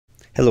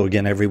Hello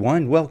again,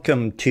 everyone.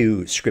 Welcome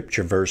to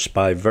Scripture Verse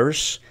by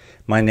Verse.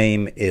 My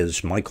name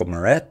is Michael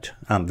Moret.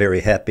 I'm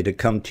very happy to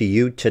come to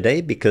you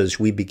today because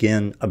we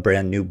begin a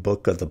brand new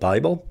book of the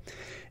Bible,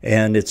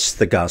 and it's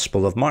the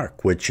Gospel of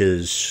Mark, which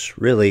is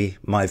really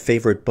my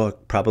favorite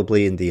book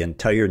probably in the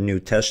entire New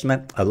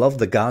Testament. I love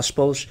the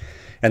Gospels,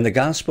 and the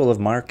Gospel of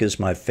Mark is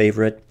my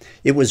favorite.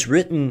 It was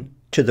written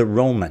to the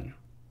Roman,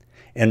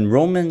 and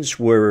Romans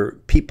were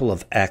people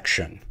of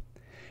action.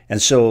 And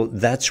so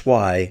that's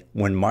why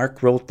when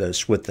Mark wrote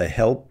this with the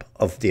help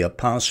of the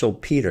Apostle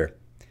Peter,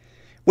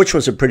 which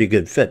was a pretty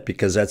good fit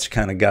because that's the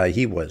kind of guy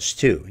he was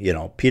too. You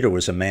know, Peter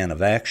was a man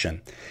of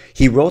action.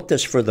 He wrote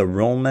this for the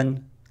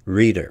Roman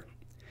reader,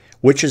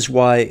 which is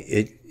why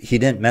he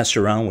didn't mess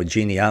around with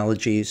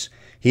genealogies.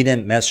 He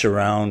didn't mess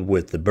around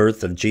with the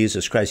birth of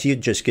Jesus Christ.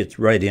 He'd just get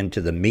right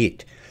into the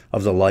meat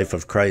of the life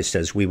of Christ,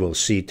 as we will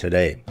see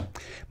today.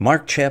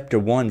 Mark chapter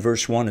 1,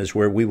 verse 1 is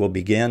where we will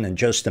begin in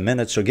just a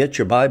minute, so get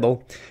your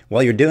Bible.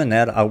 While you're doing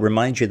that, I'll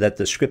remind you that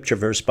the Scripture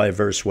Verse by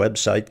Verse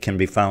website can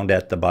be found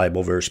at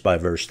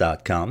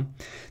thebibleversebyverse.com,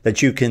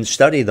 that you can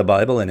study the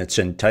Bible in its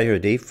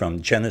entirety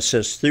from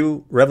Genesis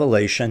through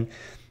Revelation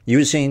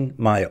using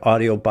my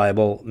audio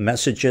Bible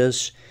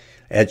messages.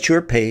 At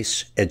your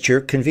pace, at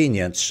your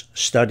convenience,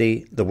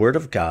 study the Word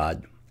of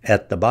God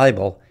at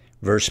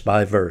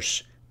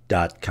thebibleversebyverse.com.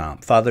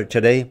 Father,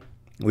 today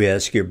we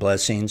ask your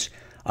blessings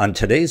on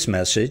today's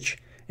message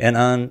and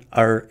on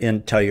our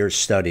entire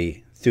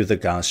study through the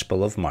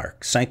Gospel of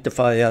Mark.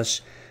 Sanctify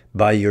us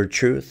by your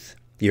truth.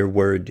 Your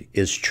word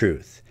is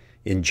truth.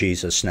 In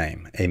Jesus'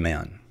 name,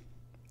 amen.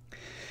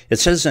 It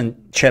says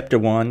in chapter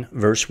 1,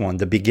 verse 1,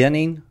 the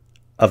beginning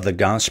of the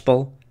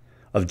gospel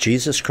of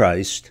Jesus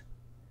Christ,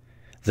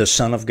 the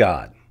Son of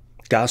God.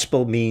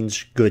 Gospel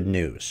means good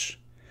news.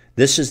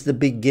 This is the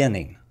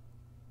beginning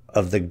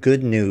of the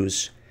good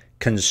news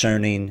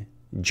concerning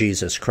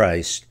Jesus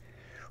Christ,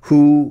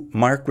 who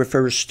Mark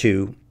refers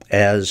to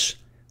as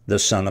the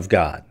Son of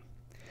God.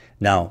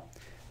 Now,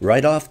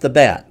 right off the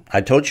bat,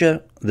 I told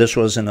you this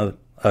wasn't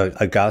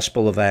a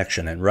gospel of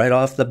action, and right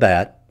off the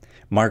bat,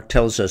 Mark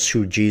tells us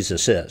who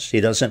Jesus is.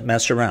 He doesn't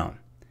mess around.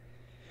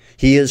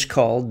 He is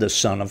called the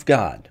Son of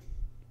God.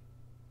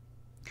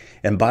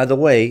 And by the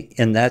way,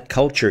 in that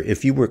culture,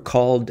 if you were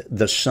called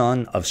the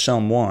son of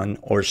someone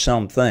or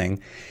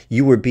something,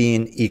 you were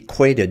being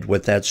equated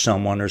with that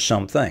someone or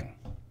something.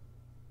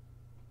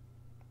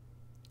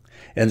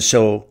 And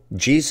so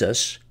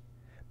Jesus,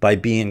 by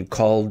being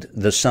called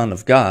the Son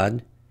of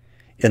God,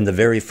 in the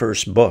very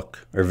first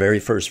book, or very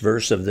first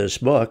verse of this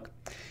book,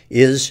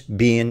 is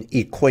being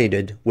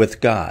equated with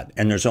God.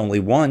 And there's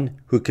only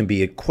one who can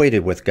be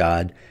equated with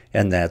God,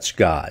 and that's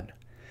God.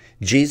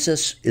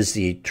 Jesus is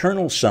the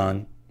eternal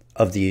Son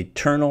of the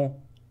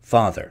eternal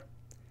Father.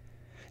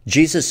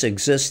 Jesus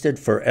existed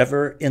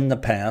forever in the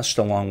past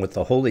along with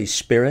the Holy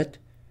Spirit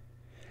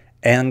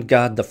and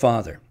God the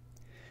Father.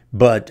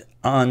 But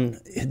on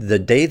the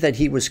day that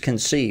he was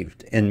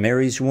conceived in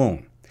Mary's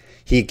womb,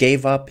 he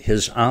gave up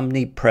his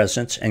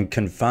omnipresence and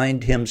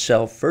confined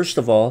himself, first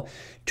of all,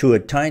 to a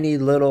tiny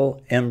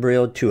little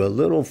embryo, to a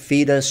little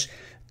fetus,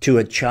 to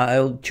a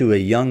child, to a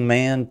young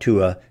man,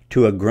 to a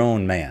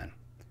grown man.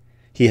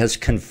 He has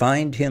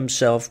confined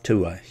himself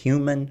to a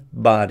human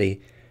body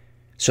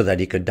so that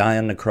he could die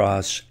on the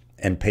cross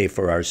and pay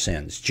for our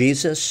sins.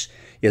 Jesus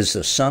is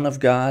the Son of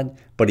God,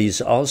 but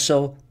he's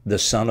also the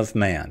Son of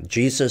Man.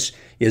 Jesus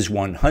is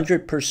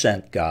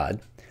 100%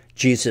 God.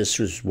 Jesus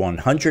is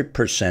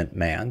 100%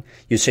 man.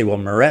 You say, well,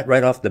 Moret,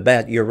 right off the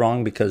bat, you're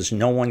wrong because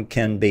no one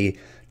can be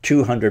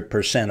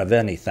 200% of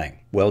anything.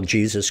 Well,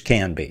 Jesus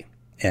can be,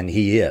 and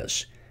he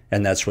is,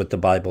 and that's what the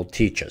Bible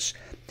teaches.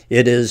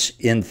 It is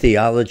in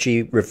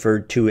theology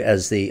referred to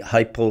as the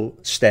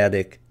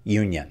hypostatic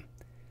union.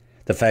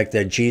 The fact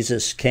that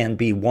Jesus can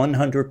be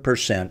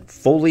 100%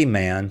 fully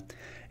man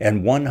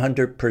and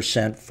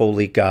 100%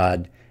 fully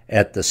God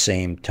at the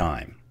same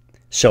time.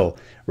 So,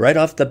 right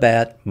off the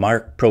bat,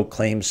 Mark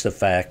proclaims the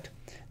fact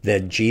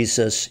that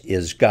Jesus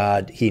is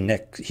God.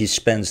 He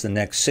spends the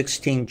next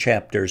 16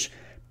 chapters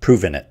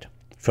proving it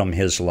from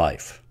his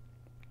life.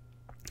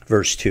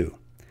 Verse 2,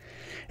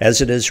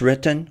 as it is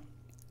written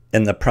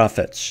in the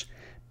prophets,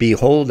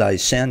 behold, I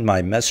send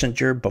my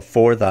messenger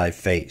before thy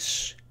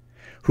face,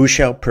 who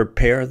shall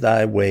prepare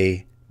thy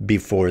way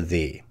before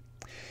thee.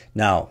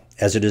 Now,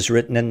 as it is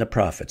written in the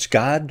prophets,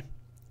 God,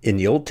 in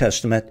the Old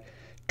Testament,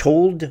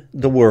 told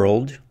the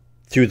world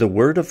through the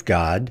Word of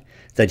God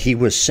that he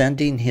was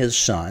sending his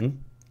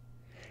Son,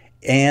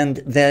 and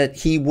that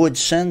he would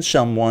send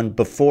someone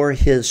before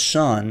his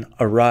Son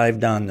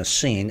arrived on the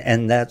scene,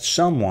 and that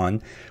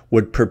someone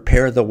would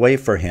prepare the way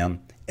for him,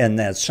 and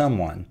that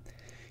someone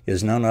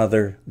is none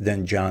other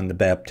than John the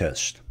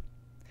Baptist.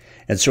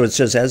 And so it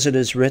says, as it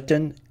is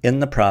written in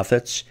the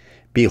prophets,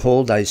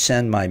 behold, I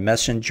send my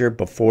messenger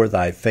before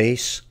thy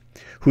face,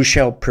 who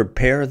shall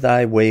prepare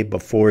thy way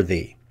before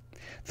thee.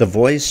 The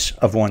voice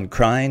of one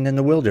crying in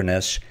the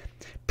wilderness,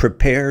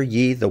 prepare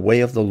ye the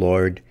way of the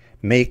Lord,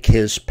 make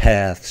his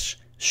paths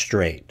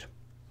straight.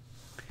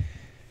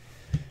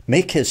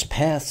 make his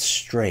path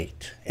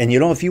straight. And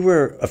if you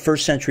were a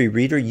first century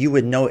reader, you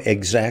would know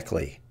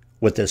exactly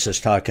what this is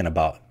talking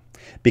about.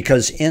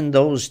 Because in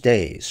those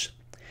days,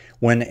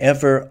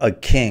 whenever a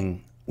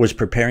king was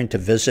preparing to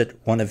visit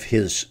one of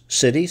his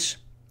cities,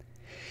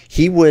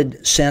 he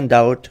would send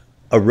out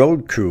a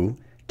road crew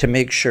to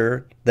make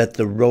sure that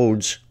the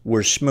roads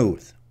were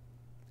smooth,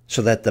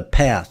 so that the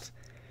path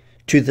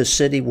to the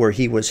city where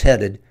he was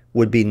headed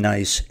would be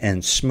nice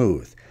and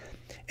smooth.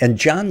 And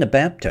John the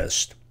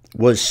Baptist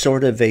was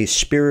sort of a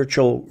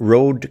spiritual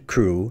road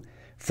crew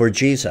for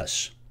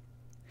Jesus.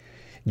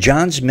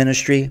 John's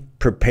ministry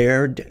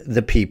prepared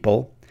the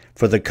people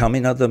for the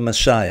coming of the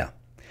Messiah,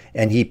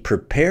 and he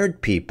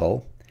prepared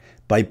people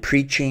by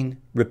preaching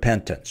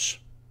repentance.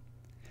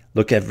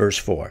 Look at verse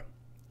 4.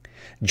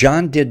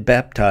 John did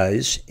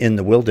baptize in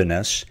the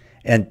wilderness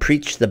and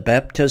preached the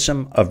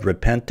baptism of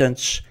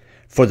repentance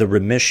for the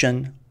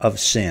remission of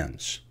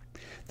sins.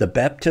 The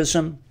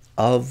baptism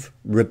of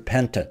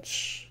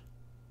repentance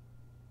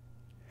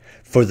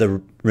for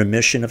the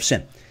remission of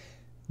sin.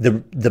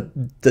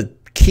 The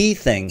key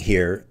thing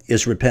here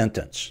is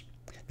repentance.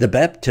 The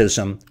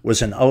baptism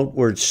was an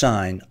outward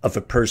sign of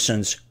a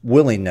person's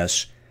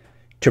willingness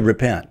to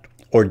repent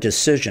or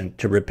decision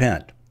to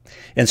repent.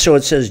 And so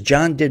it says,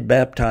 John did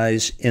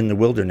baptize in the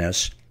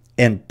wilderness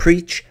and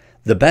preach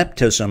the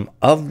baptism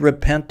of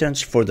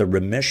repentance for the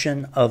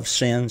remission of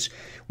sins.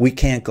 We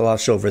can't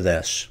gloss over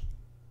this.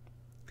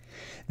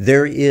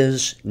 There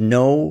is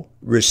no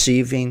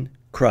receiving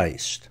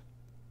Christ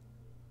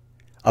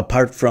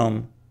apart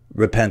from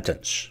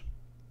repentance.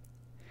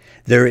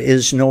 There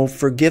is no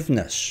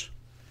forgiveness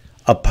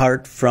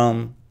apart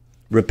from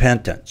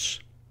repentance.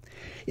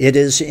 It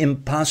is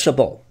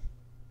impossible.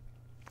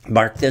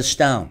 Mark this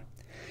down.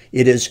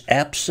 It is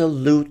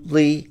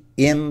absolutely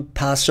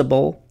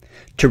impossible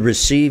to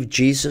receive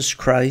Jesus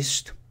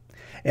Christ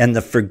and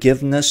the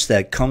forgiveness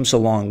that comes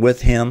along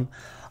with him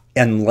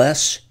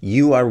unless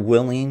you are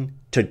willing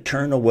to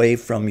turn away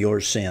from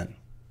your sin.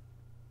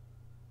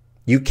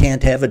 You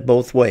can't have it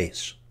both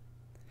ways.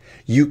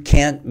 You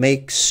can't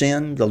make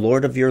sin the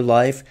Lord of your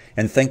life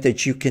and think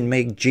that you can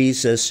make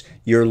Jesus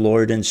your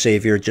Lord and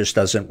Savior. It just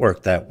doesn't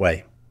work that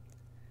way.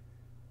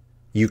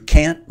 You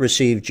can't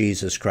receive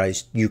Jesus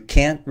Christ. You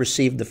can't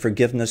receive the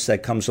forgiveness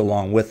that comes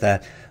along with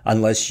that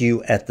unless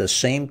you at the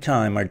same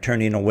time are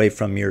turning away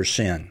from your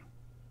sin.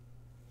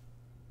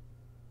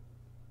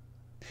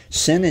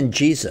 Sin and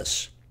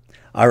Jesus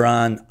are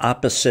on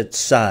opposite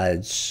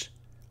sides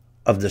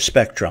of the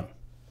spectrum.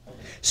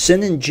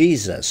 Sin and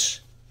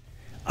Jesus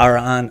are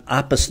on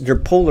opposite, they're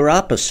polar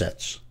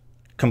opposites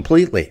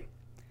completely.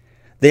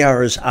 They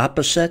are as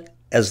opposite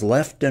as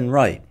left and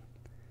right.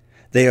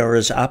 They are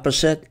as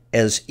opposite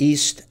as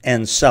east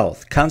and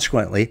south.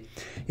 Consequently,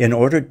 in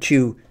order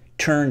to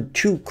turn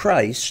to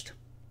Christ,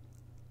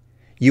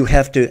 you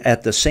have to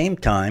at the same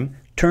time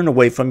turn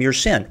away from your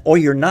sin, or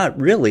you're not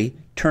really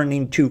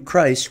turning to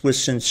Christ with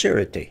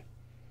sincerity.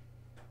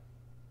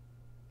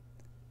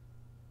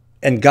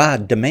 And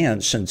God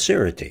demands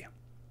sincerity.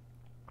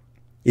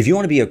 If you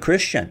want to be a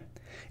Christian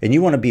and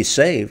you want to be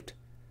saved,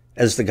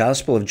 as the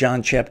Gospel of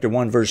John chapter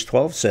 1 verse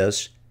 12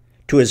 says,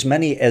 to as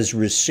many as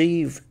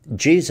receive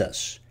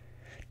Jesus,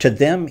 to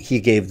them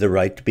he gave the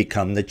right to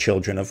become the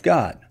children of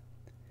God.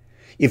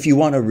 If you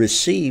want to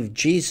receive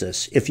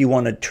Jesus, if you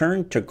want to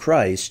turn to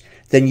Christ,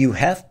 then you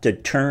have to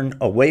turn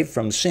away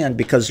from sin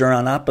because they're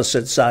on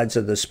opposite sides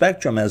of the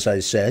spectrum, as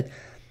I said.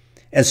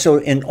 And so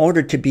in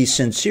order to be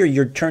sincere,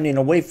 you're turning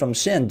away from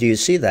sin. Do you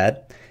see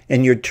that?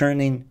 And you're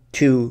turning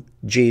to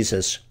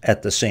Jesus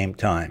at the same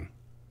time.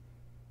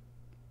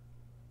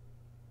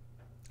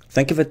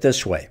 Think of it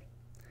this way.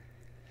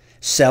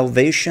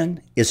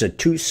 Salvation is a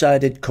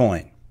two-sided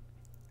coin.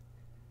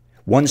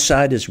 One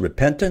side is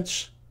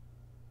repentance.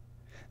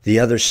 The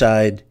other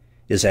side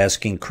is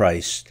asking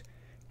Christ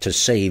to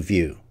save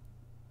you.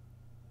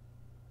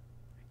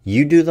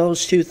 You do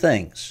those two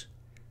things,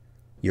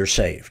 you're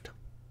saved.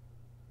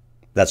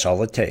 That's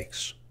all it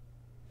takes.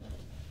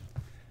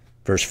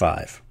 Verse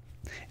 5.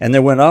 And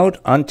there went out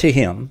unto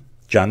him,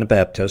 John the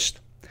Baptist,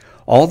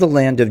 all the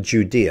land of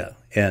Judea.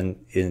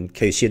 And in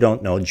case you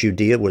don't know,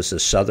 Judea was the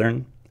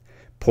southern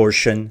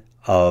portion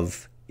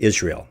of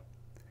Israel.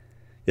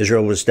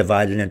 Israel was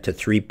divided into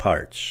three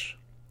parts.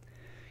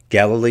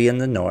 Galilee in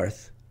the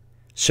north,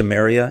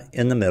 Samaria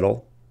in the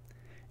middle,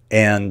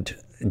 and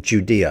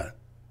Judea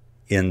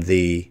in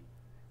the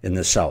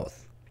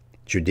south.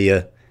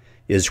 Judea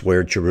is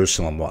where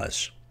Jerusalem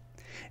was.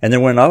 And there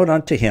went out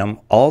unto him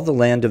all the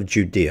land of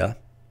Judea,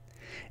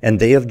 and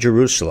they of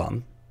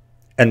Jerusalem,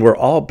 and were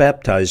all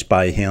baptized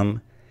by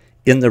him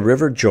in the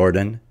river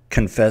Jordan,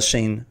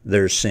 confessing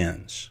their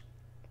sins.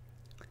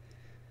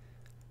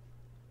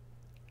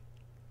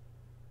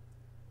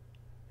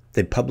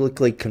 They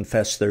publicly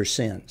confessed their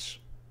sins.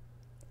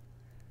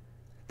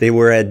 They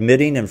were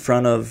admitting in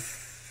front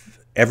of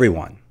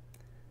everyone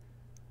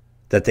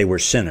that they were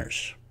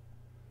sinners.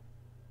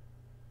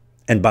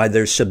 And by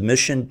their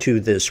submission to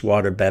this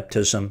water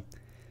baptism,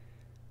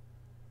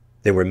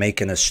 they were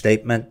making a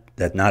statement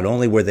that not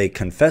only were they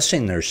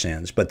confessing their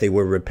sins, but they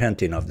were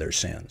repenting of their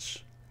sins.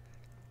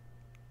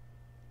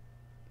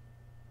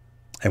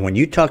 And when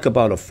you talk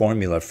about a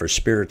formula for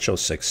spiritual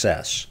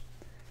success,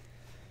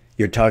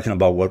 you're talking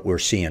about what we're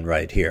seeing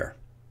right here.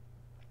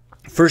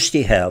 First,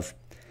 you have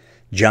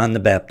John the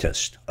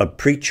Baptist, a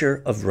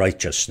preacher of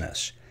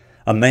righteousness,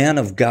 a man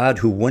of God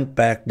who went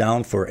back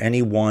down for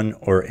anyone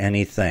or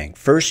anything.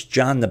 First,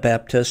 John the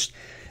Baptist,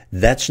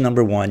 that's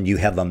number one. You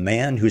have a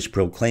man who's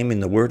proclaiming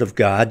the word of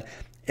God,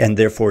 and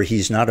therefore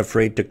he's not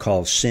afraid to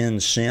call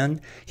sin,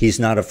 sin. He's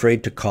not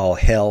afraid to call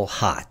hell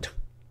hot.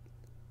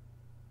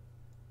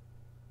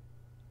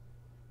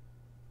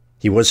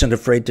 He wasn't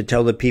afraid to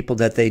tell the people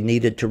that they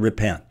needed to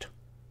repent.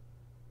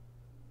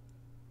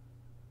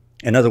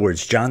 In other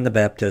words, John the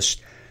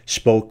Baptist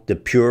spoke the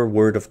pure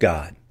word of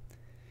God.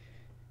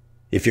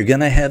 If you're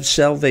going to have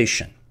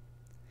salvation,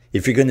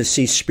 if you're going to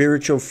see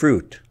spiritual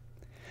fruit,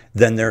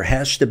 then there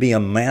has to be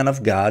a man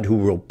of God who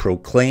will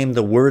proclaim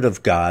the word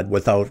of God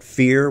without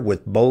fear,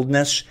 with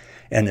boldness,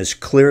 and as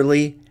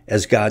clearly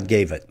as God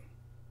gave it.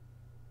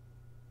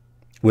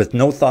 With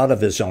no thought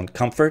of his own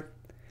comfort,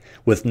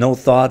 with no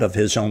thought of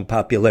his own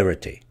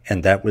popularity.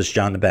 And that was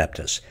John the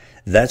Baptist.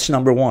 That's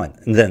number one.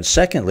 And then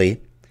secondly,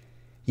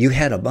 you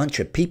had a bunch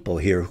of people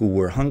here who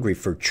were hungry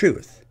for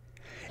truth.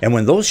 And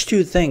when those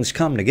two things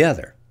come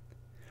together,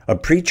 a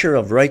preacher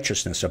of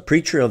righteousness, a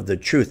preacher of the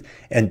truth,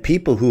 and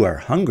people who are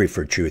hungry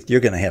for truth,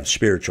 you're going to have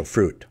spiritual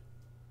fruit.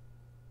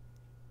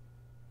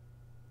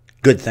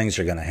 Good things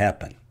are going to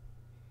happen.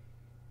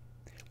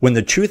 When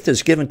the truth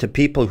is given to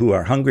people who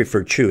are hungry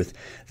for truth,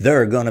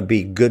 there are going to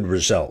be good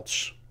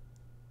results.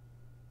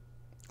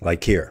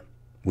 Like here,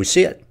 we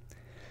see it.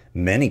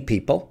 Many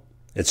people,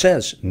 it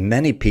says,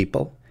 many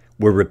people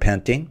were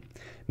repenting,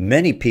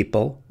 many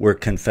people were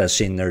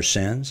confessing their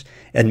sins,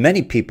 and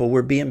many people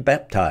were being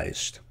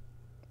baptized.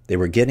 They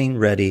were getting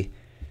ready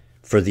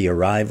for the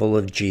arrival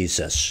of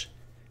Jesus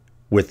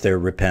with their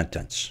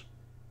repentance.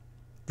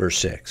 Verse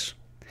 6.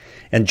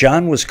 And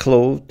John was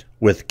clothed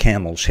with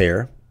camel's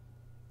hair,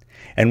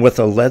 and with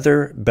a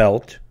leather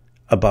belt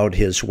about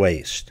his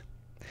waist.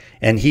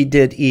 And he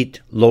did eat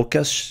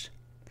locusts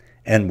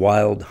and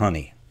wild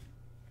honey.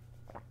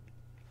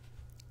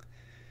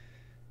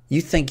 You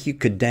think you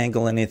could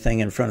dangle anything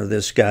in front of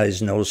this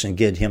guy's nose and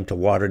get him to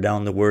water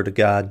down the word of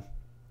God?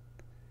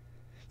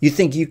 You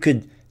think you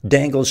could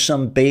dangle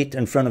some bait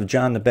in front of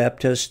John the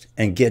Baptist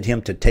and get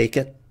him to take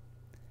it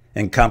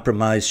and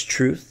compromise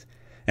truth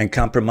and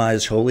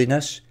compromise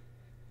holiness?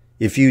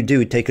 If you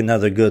do, take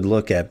another good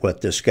look at what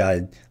this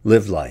guy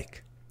lived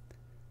like.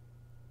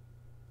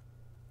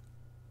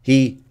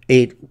 He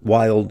ate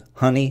wild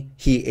honey,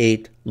 he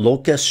ate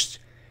locusts,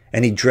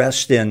 and he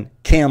dressed in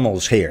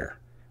camel's hair,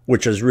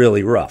 which is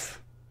really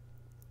rough.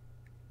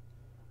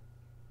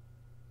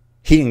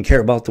 He didn't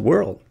care about the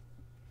world.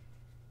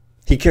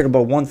 He cared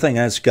about one thing,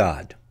 that's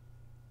God.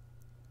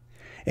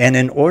 And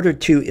in order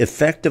to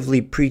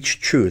effectively preach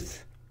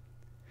truth,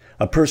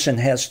 a person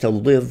has to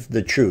live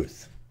the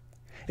truth.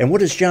 And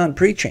what is John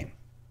preaching?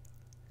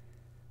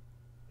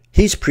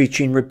 He's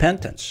preaching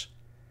repentance.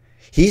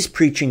 He's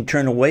preaching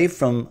turn away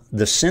from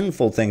the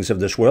sinful things of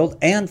this world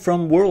and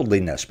from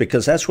worldliness,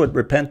 because that's what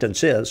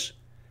repentance is.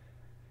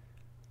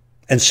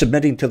 And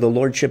submitting to the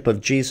lordship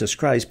of Jesus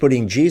Christ,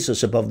 putting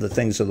Jesus above the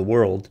things of the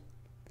world.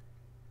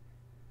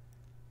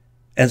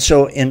 And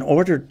so in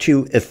order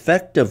to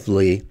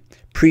effectively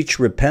preach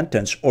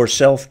repentance or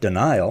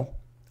self-denial,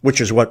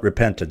 which is what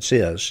repentance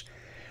is,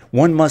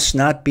 one must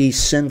not be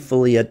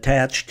sinfully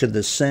attached to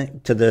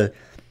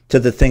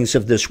the things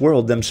of this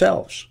world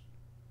themselves,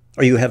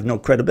 or you have no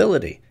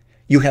credibility.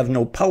 You have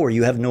no power.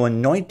 You have no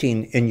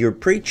anointing in your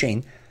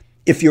preaching.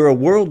 If you're a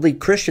worldly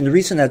Christian, the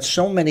reason that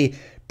so many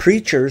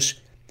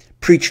preachers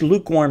preach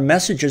lukewarm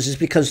messages is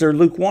because they're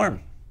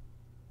lukewarm.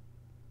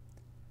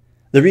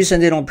 The reason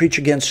they don't preach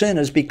against sin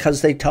is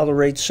because they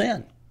tolerate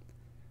sin.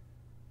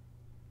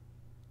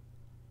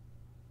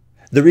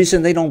 The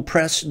reason they don't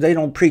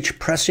preach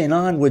pressing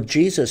on with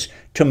Jesus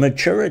to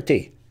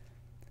maturity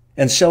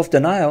and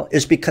self-denial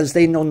is because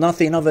they know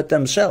nothing of it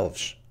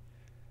themselves.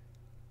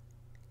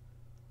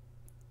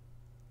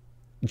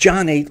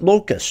 John ate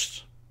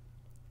locusts.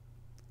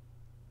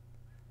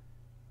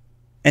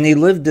 And he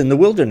lived in the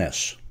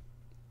wilderness.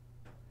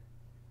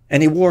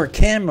 And he wore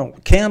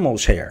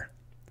camel's hair.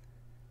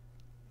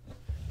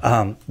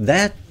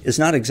 That is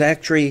not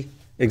exactly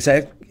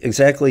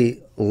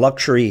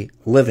luxury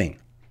living.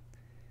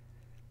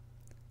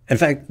 In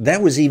fact,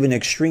 that was even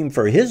extreme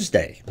for his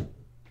day.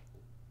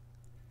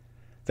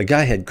 The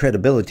guy had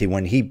credibility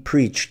when he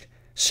preached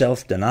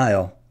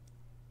self-denial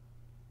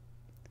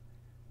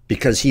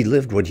because he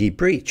lived what he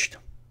preached.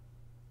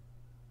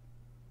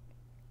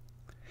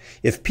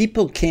 If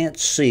people can't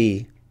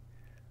see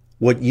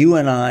what you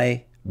and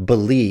I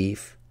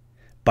believe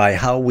by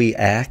how we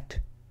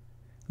act,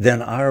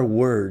 then our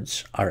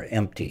words are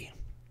empty.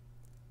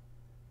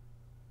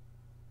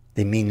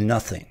 They mean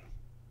nothing.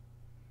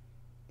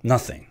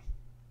 Nothing.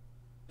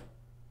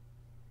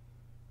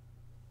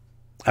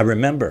 I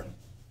remember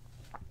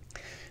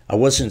I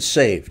wasn't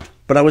saved,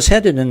 but I was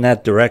headed in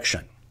that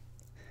direction.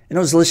 And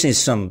I was listening to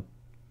some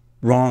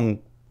wrong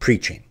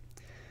preaching.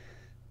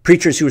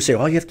 Preachers who would say,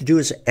 all you have to do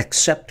is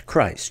accept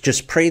Christ.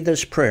 Just pray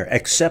this prayer,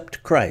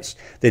 accept Christ.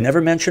 They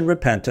never mentioned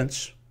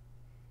repentance.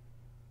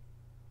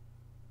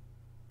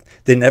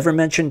 They never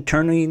mentioned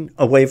turning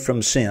away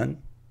from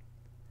sin.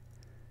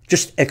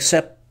 Just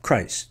accept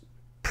Christ.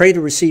 Pray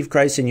to receive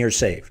Christ and you're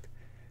saved.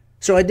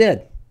 So I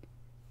did.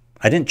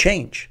 I didn't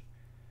change.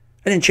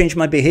 I didn't change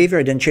my behavior.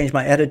 I didn't change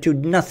my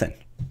attitude. Nothing.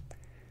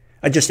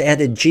 I just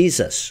added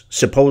Jesus,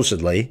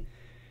 supposedly,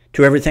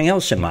 to everything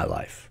else in my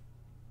life.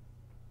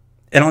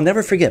 And I'll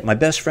never forget my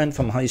best friend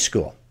from high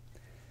school.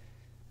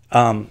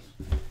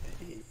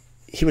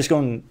 He was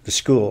going to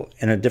school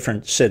in a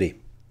different city.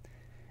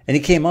 And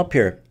he came up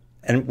here,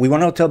 and we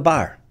went out to a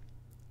bar.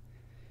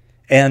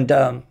 And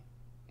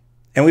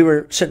we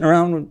were sitting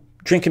around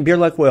drinking beer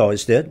like we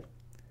always did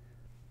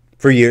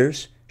for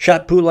years.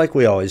 Shot pool like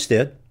we always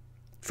did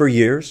for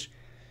years.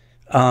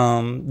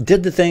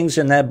 Did the things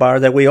in that bar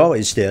that we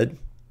always did.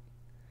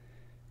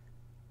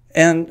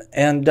 And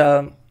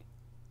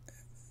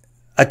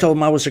I told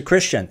him I was a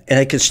Christian, and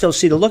I could still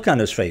see the look on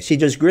his face. He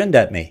just grinned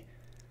at me.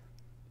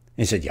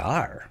 He said,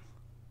 "Yar."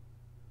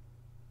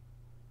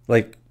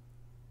 Like,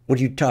 what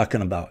are you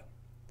talking about?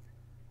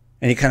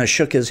 And he kind of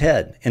shook his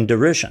head in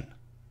derision.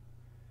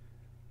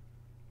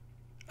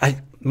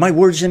 My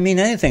words didn't mean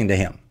anything to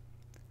him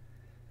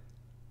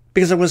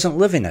because I wasn't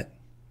living it.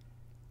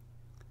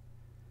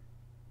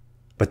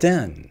 But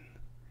then,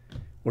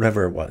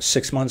 whatever it was,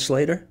 6 months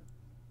later,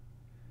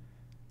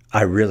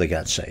 I really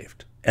got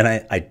saved. And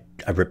I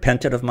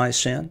repented of my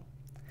sin.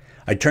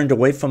 I turned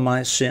away from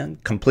my sin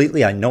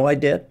completely. I know I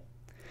did.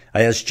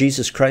 I asked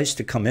Jesus Christ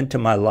to come into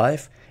my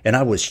life, and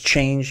I was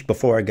changed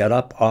before I got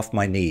up off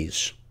my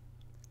knees.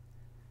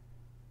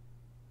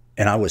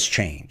 And I was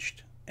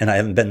changed. And I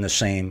haven't been the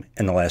same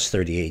in the last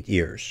 38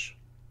 years.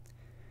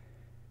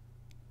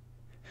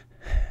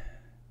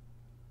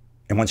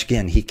 And once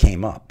again, he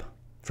came up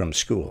from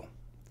school,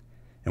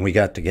 and we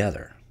got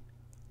together.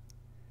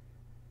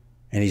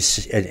 And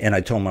I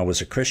told him I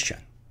was a Christian.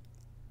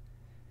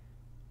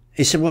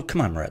 He said, "Well,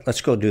 come on, Rhett, let's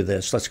go do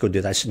this. Let's go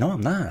do that." I said, "No,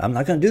 I'm not. I'm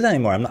not going to do that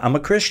anymore. I'm a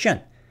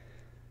Christian."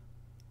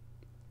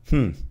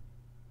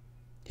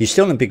 He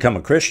still didn't become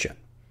a Christian,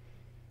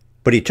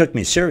 but he took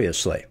me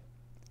seriously.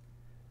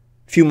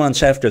 A few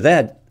months after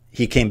that,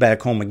 he came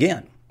back home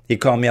again. He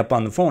called me up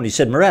on the phone. He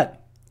said,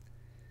 "Rhett,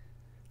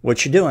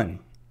 what you doing?"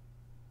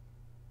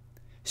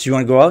 He said, "You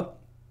want to go out?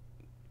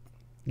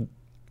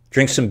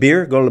 Drink some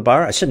beer? Go to the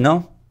bar?" I said,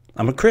 "No,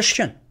 I'm a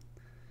Christian."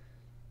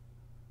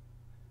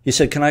 He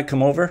said, "Can I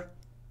come over?"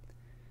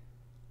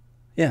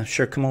 "Yeah,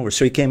 sure, come over."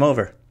 So he came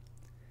over.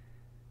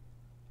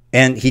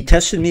 And he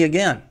tested me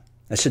again.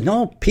 I said,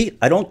 "No, Pete,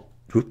 I don't,"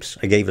 oops,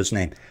 I gave his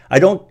name. I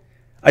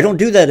don't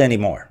do that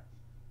anymore.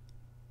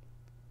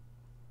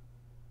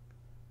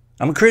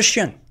 I'm a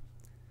Christian."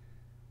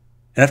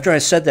 And after I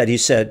said that, he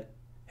said,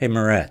 "Hey,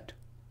 Moret,"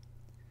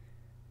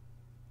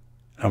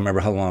 I don't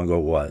remember how long ago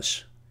it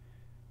was,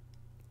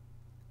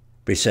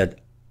 but he said,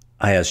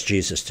 "I asked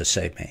Jesus to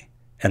save me,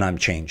 and I'm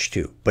changed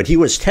too." But he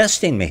was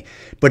testing me.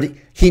 But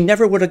he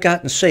never would have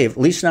gotten saved,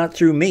 at least not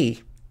through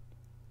me,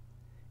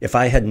 if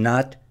I had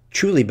not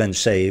truly been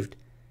saved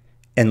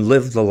and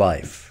lived the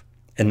life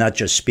and not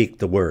just speak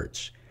the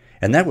words.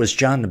 And that was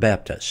John the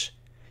Baptist.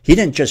 He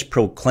didn't just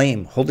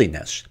proclaim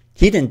holiness.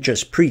 He didn't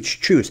just preach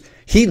truth.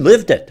 He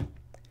lived it.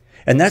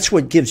 And that's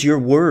what gives your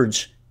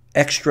words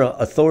extra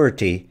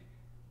authority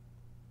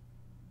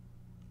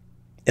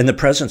in the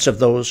presence of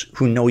those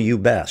who know you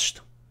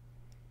best.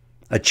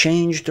 A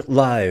changed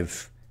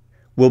life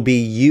will be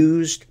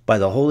used by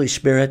the Holy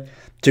Spirit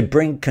to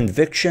bring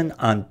conviction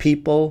on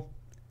people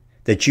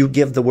that you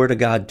give the Word of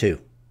God to.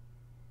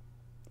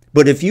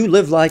 But if you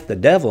live like the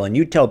devil and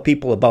you tell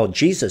people about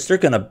Jesus, they're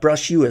going to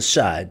brush you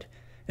aside,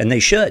 and they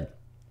should. It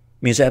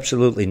means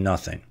absolutely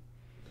nothing.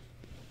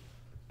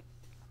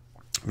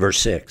 Verse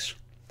 6,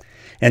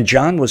 "And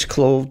John was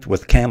clothed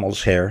with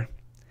camel's hair,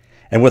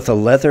 and with a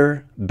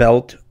leather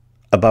belt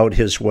about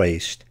his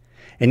waist,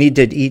 and he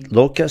did eat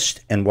locust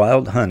and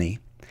wild honey,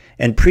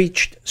 and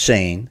preached,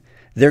 saying,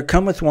 There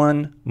cometh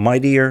one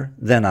mightier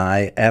than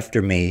I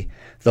after me,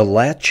 the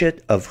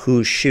latchet of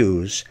whose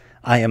shoes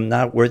I am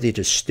not worthy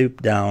to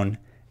stoop down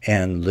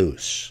and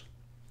loose."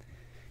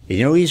 You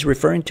know who he's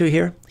referring to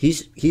here?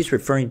 He's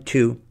referring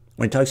to,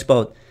 when he talks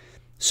about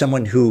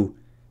someone who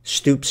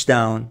stoops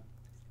down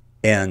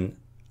and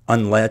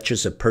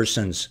unlatches a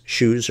person's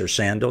shoes or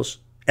sandals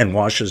and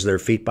washes their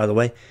feet, by the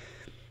way,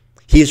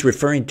 he is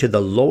referring to the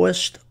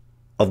lowest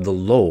of the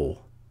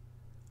low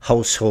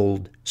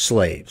household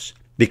slaves,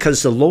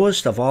 because the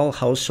lowest of all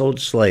household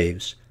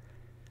slaves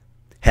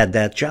had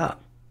that job.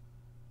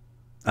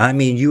 I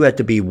mean, you had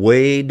to be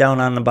way down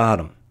on the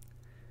bottom.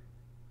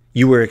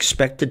 You were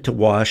expected to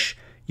wash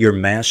your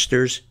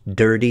master's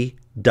dirty,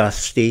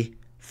 dusty,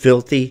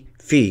 filthy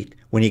feet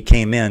when he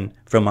came in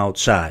from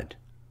outside.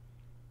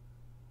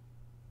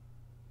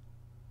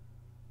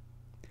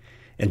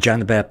 And John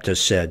the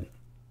Baptist said,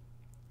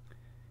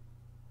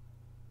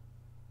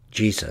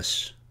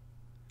 "Jesus,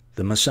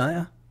 the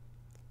Messiah?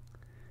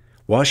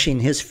 washing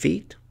his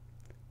feet,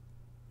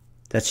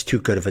 that's too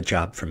good of a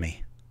job for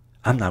me.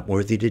 I'm not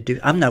worthy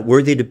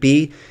to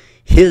be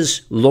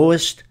his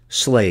lowest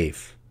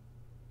slave.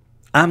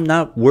 I'm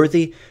not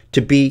worthy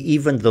to be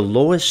even the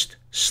lowest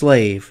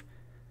slave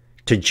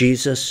to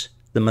Jesus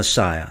the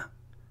Messiah.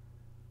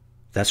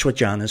 That's what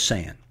John is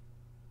saying.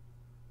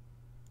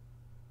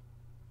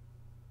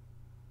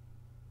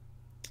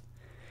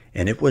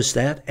 And it was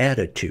that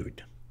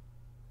attitude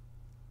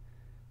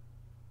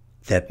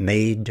that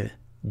made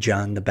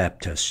John the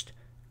Baptist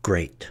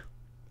great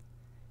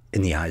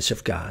in the eyes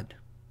of God.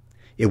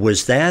 It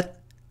was that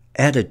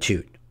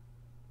attitude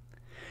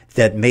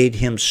that made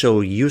him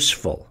so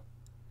useful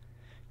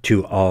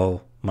to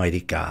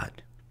Almighty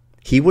God.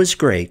 He was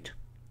great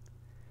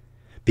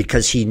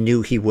because he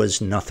knew he was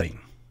nothing.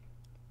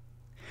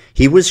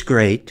 He was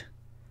great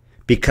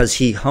because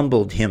he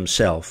humbled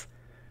himself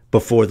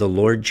before the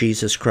Lord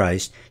Jesus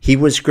Christ. He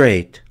was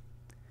great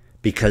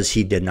because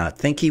he did not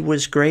think he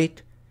was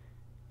great.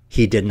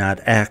 He did not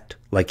act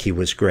like he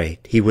was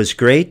great. He was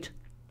great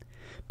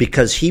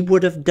because he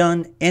would have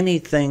done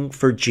anything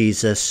for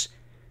Jesus,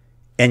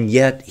 and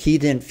yet he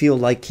didn't feel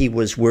like he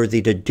was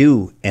worthy to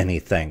do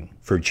anything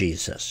for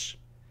Jesus.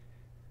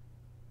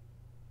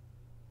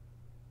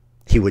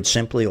 He would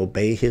simply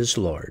obey his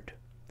Lord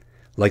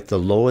like the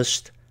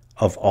lowest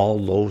of all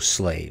low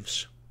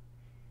slaves.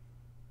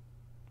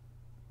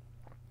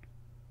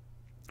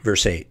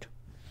 Verse 8,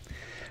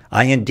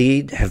 I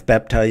indeed have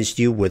baptized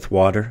you with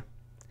water,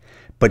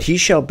 but he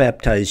shall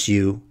baptize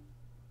you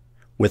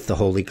with the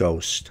Holy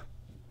Ghost.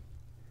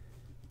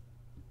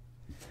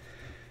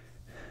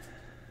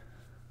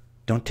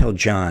 Don't tell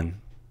John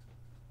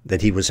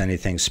that he was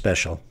anything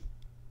special,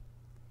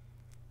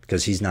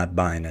 because he's not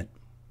buying it.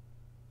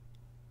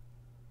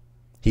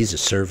 He's a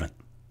servant.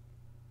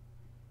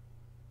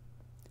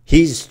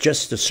 He's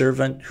just a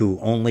servant who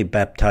only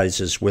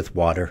baptizes with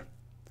water,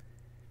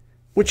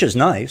 which is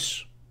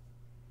nice.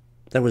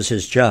 That was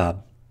his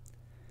job.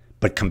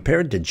 But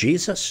compared to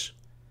Jesus,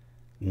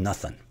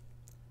 nothing.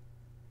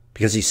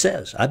 Because he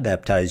says, I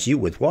baptize you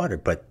with water,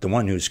 but the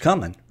one who's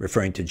coming,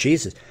 referring to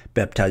Jesus,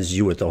 baptizes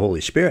you with the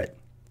Holy Spirit.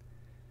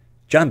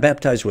 John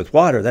baptized with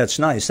water, that's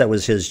nice, that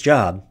was his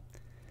job.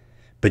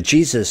 But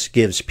Jesus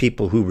gives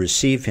people who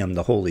receive him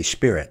the Holy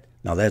Spirit.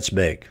 Now that's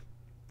big.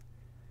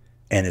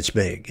 And it's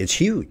big. It's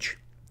huge.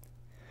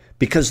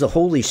 Because the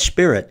Holy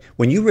Spirit,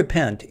 when you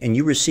repent and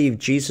you receive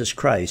Jesus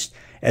Christ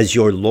as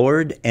your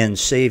Lord and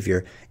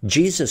Savior,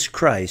 Jesus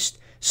Christ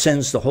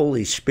sends the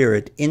Holy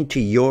Spirit into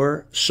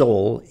your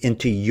soul,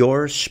 into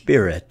your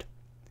spirit.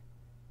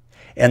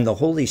 And the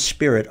Holy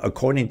Spirit,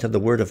 according to the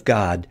Word of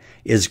God,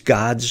 is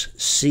God's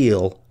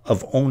seal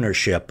of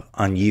ownership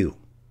on you.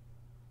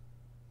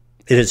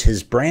 It is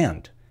his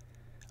brand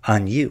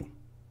on you.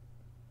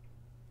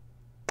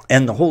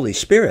 And the Holy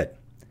Spirit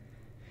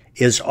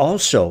is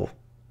also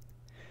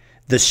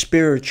the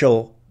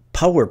spiritual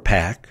power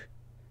pack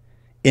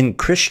in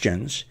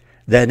Christians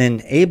that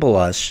enable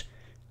us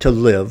to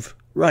live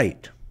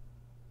right.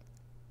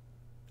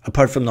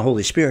 Apart from the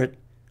Holy Spirit,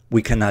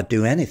 we cannot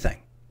do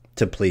anything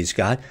to please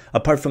God.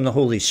 Apart from the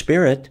Holy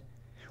Spirit,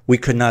 we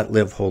could not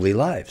live holy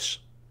lives.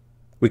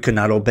 We could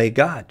not obey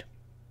God.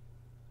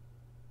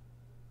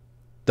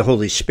 The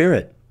Holy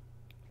Spirit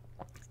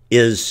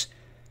is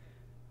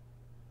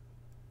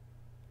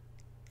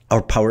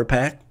our power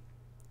pack.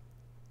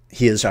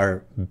 He is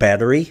our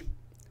battery.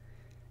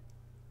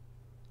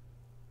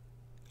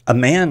 A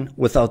man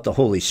without the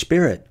Holy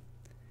Spirit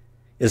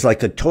is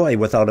like a toy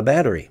without a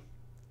battery.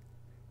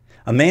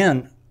 A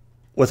man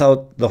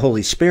without the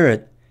Holy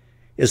Spirit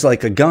is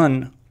like a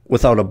gun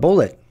without a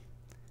bullet.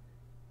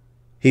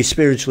 He's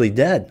spiritually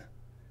dead.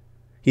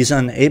 He's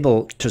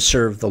unable to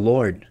serve the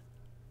Lord.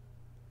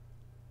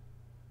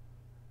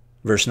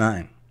 Verse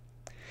 9.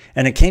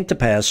 And it came to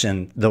pass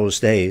in those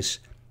days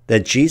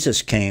that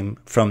Jesus came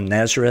from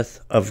Nazareth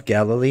of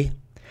Galilee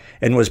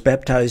and was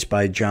baptized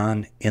by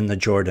John in the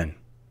Jordan.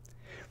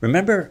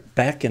 Remember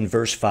back in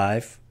verse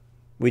 5,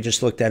 we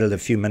just looked at it a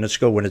few minutes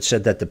ago when it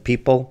said that the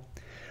people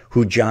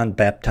who John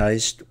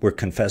baptized were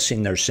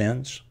confessing their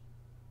sins?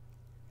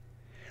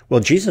 Well,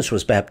 Jesus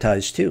was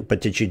baptized too,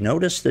 but did you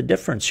notice the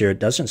difference here? It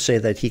doesn't say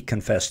that he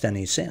confessed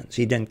any sins.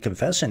 He didn't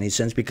confess any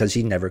sins because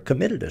he never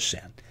committed a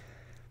sin.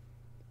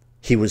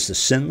 He was the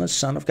sinless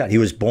Son of God. He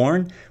was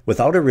born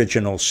without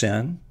original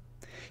sin.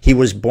 He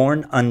was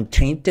born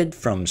untainted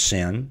from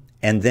sin,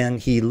 and then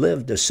he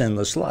lived a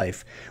sinless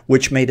life,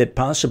 which made it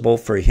possible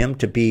for him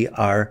to be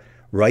our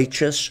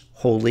righteous,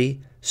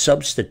 holy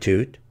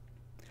substitute,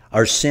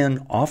 our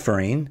sin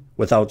offering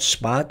without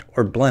spot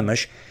or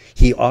blemish.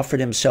 He offered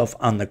himself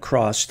on the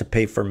cross to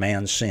pay for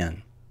man's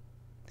sin.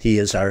 He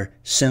is our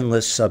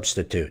sinless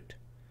substitute,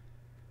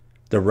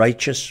 the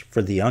righteous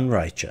for the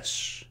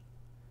unrighteous.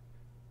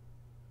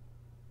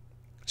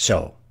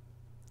 So,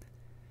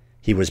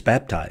 he was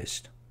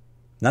baptized,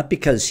 not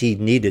because he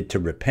needed to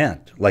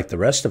repent like the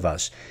rest of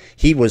us.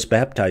 He was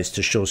baptized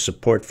to show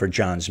support for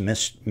John's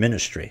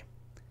ministry.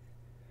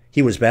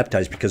 He was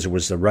baptized because it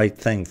was the right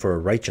thing for a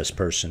righteous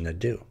person to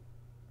do.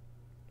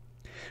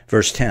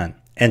 Verse 10,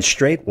 And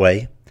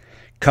straightway,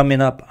 coming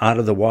up out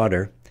of the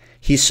water,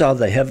 he saw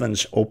the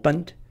heavens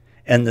opened,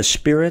 and the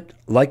Spirit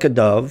like a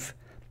dove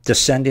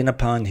descending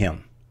upon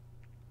him.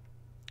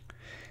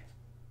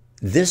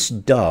 This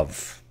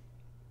dove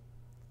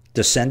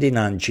descending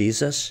on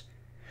Jesus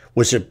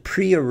was a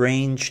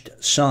prearranged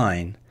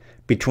sign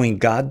between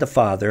God the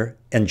Father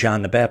and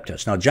John the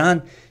Baptist. Now,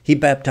 John, he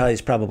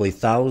baptized probably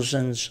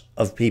thousands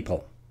of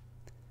people.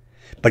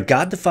 But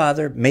God the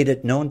Father made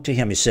it known to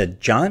him. He said,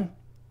 John,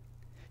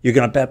 you're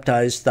going to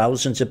baptize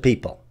thousands of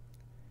people.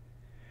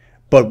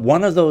 But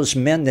one of those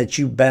men that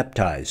you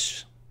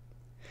baptize,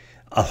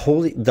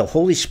 the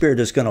Holy Spirit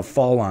is going to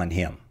fall on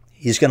him.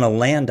 He's going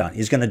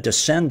to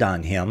descend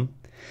on him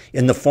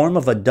in the form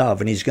of a dove,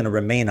 and he's going to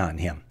remain on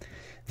him.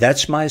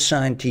 That's my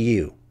sign to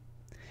you.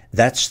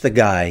 That's the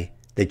guy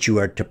that you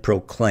are to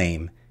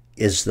proclaim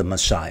is the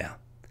Messiah.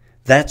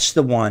 That's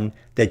the one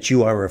that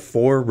you are a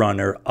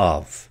forerunner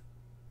of.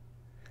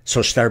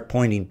 So start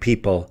pointing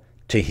people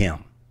to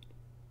him.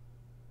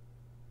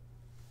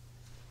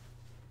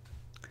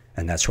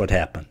 And that's what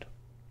happened.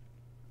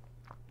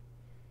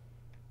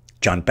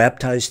 John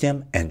baptized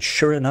him, and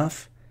sure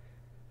enough,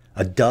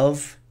 a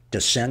dove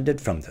descended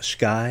from the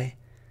sky,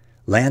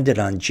 landed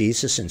on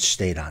Jesus, and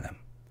stayed on him.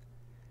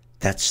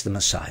 That's the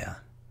Messiah.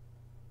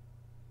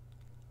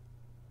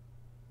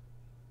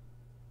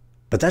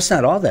 But that's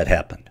not all that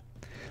happened.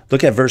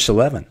 Look at verse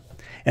 11.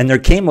 And there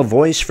came a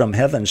voice from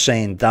heaven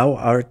saying, Thou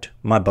art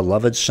my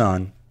beloved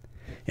Son,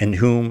 in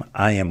whom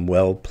I am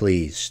well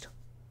pleased.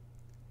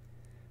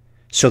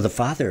 So the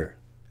Father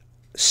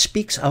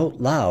speaks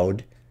out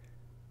loud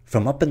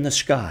from up in the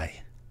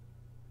sky,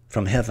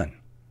 from heaven.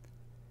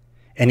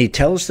 And he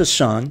tells the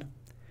Son,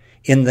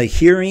 in the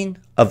hearing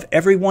of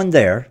everyone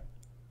there,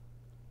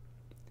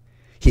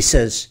 he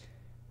says,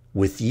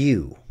 with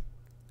you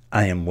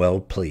I am well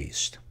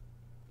pleased.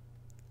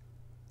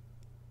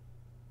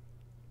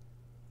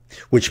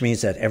 Which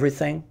means that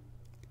everything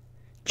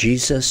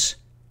Jesus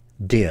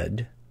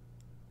did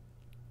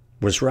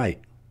was right.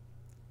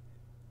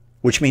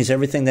 Which means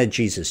everything that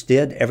Jesus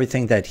did,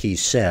 everything that he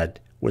said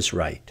was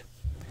right.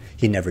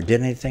 He never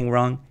did anything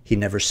wrong. He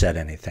never said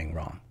anything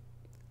wrong.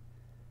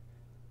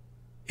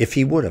 If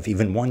he would have,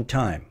 even one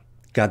time,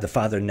 God the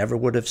Father never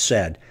would have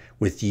said,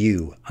 with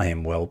you I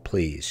am well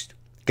pleased.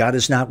 God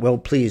is not well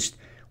pleased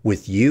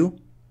with you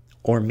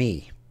or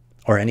me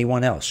or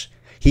anyone else.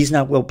 He's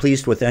not well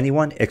pleased with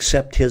anyone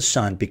except his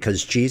Son,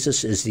 because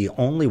Jesus is the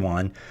only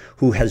one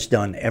who has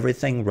done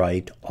everything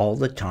right all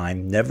the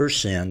time, never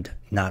sinned,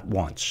 not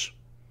once.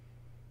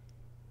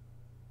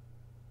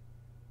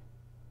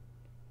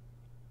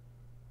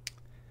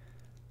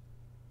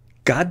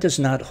 God does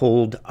not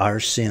hold our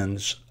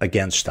sins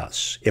against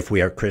us if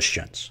we are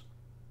Christians.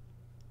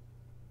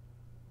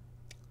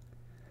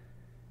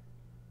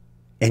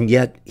 And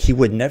yet, he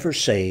would never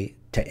say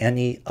to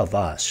any of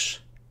us,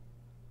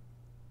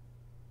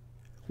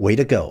 way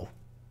to go,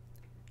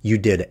 you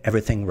did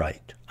everything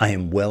right. I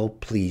am well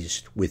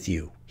pleased with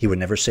you. He would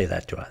never say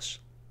that to us.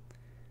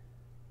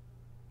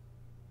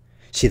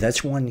 See,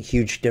 that's one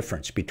huge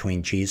difference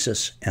between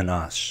Jesus and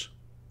us.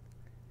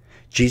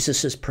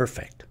 Jesus is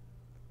perfect.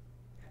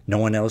 No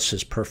one else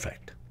is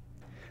perfect.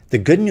 The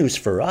good news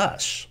for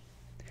us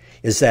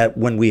is that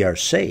when we are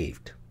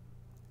saved,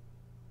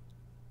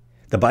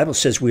 the Bible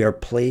says we are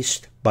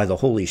placed by the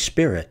Holy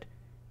Spirit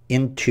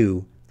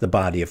into the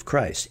body of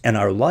Christ, and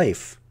our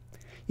life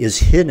is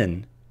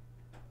hidden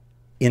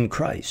in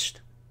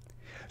Christ.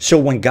 So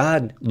when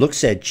God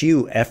looks at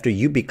you after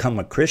you become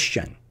a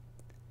Christian,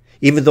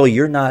 even though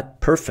you're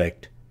not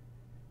perfect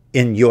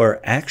in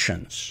your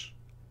actions,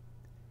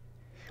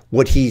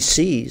 what he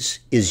sees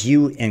is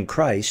you in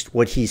Christ.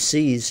 What he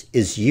sees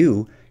is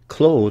you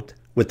clothed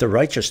with the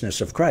righteousness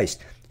of Christ.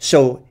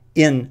 So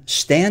in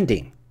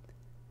standing,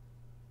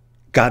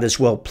 God is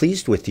well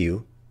pleased with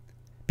you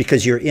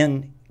because you're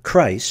in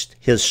Christ,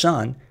 his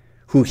Son,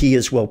 who he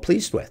is well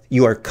pleased with.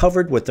 You are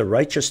covered with the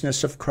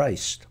righteousness of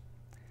Christ.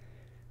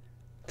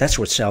 That's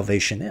what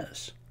salvation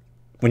is.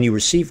 When you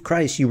receive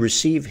Christ, you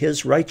receive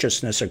his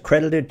righteousness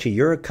accredited to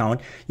your account.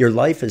 Your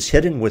life is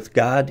hidden with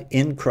God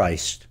in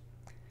Christ.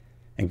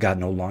 And God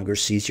no longer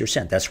sees your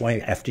sin. That's why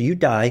after you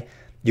die,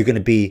 you're going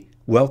to be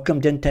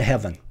welcomed into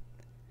heaven.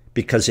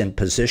 Because in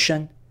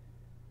position,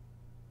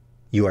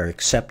 you are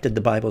accepted,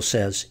 the Bible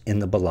says, in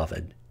the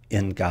beloved,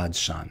 in God's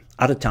Son.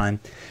 Out of time.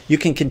 You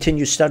can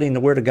continue studying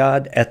the Word of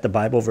God at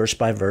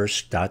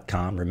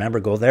thebibleversebyverse.com. Remember,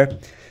 go there.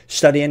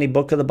 Study any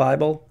book of the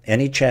Bible,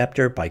 any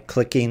chapter, by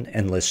clicking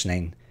and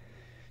listening.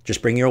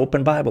 Just bring your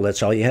open Bible.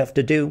 That's all you have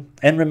to do.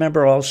 And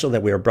remember also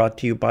that we are brought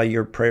to you by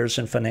your prayers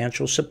and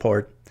financial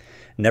support.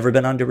 Never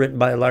been underwritten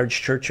by a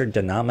large church or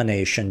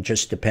denomination.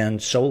 Just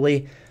depend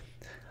solely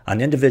on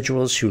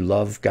individuals who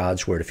love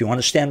God's Word. If you want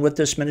to stand with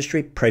this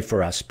ministry, pray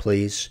for us,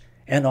 please.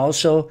 And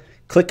also,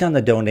 click on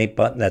the donate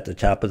button at the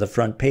top of the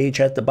front page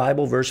at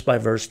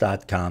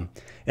thebibleversebyverse.com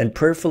and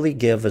prayerfully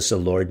give as the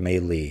Lord may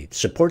lead.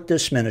 Support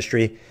this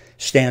ministry.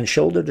 Stand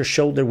shoulder to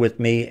shoulder with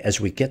me as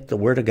we get the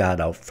Word of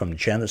God out from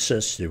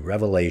Genesis through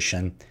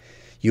Revelation.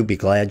 You'll be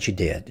glad you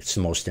did. It's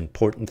the most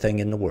important thing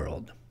in the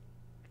world.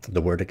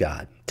 the Word of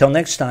God. Till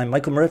next time,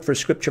 Michael Merritt for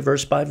Scripture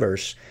Verse by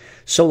Verse.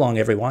 So long,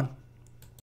 everyone.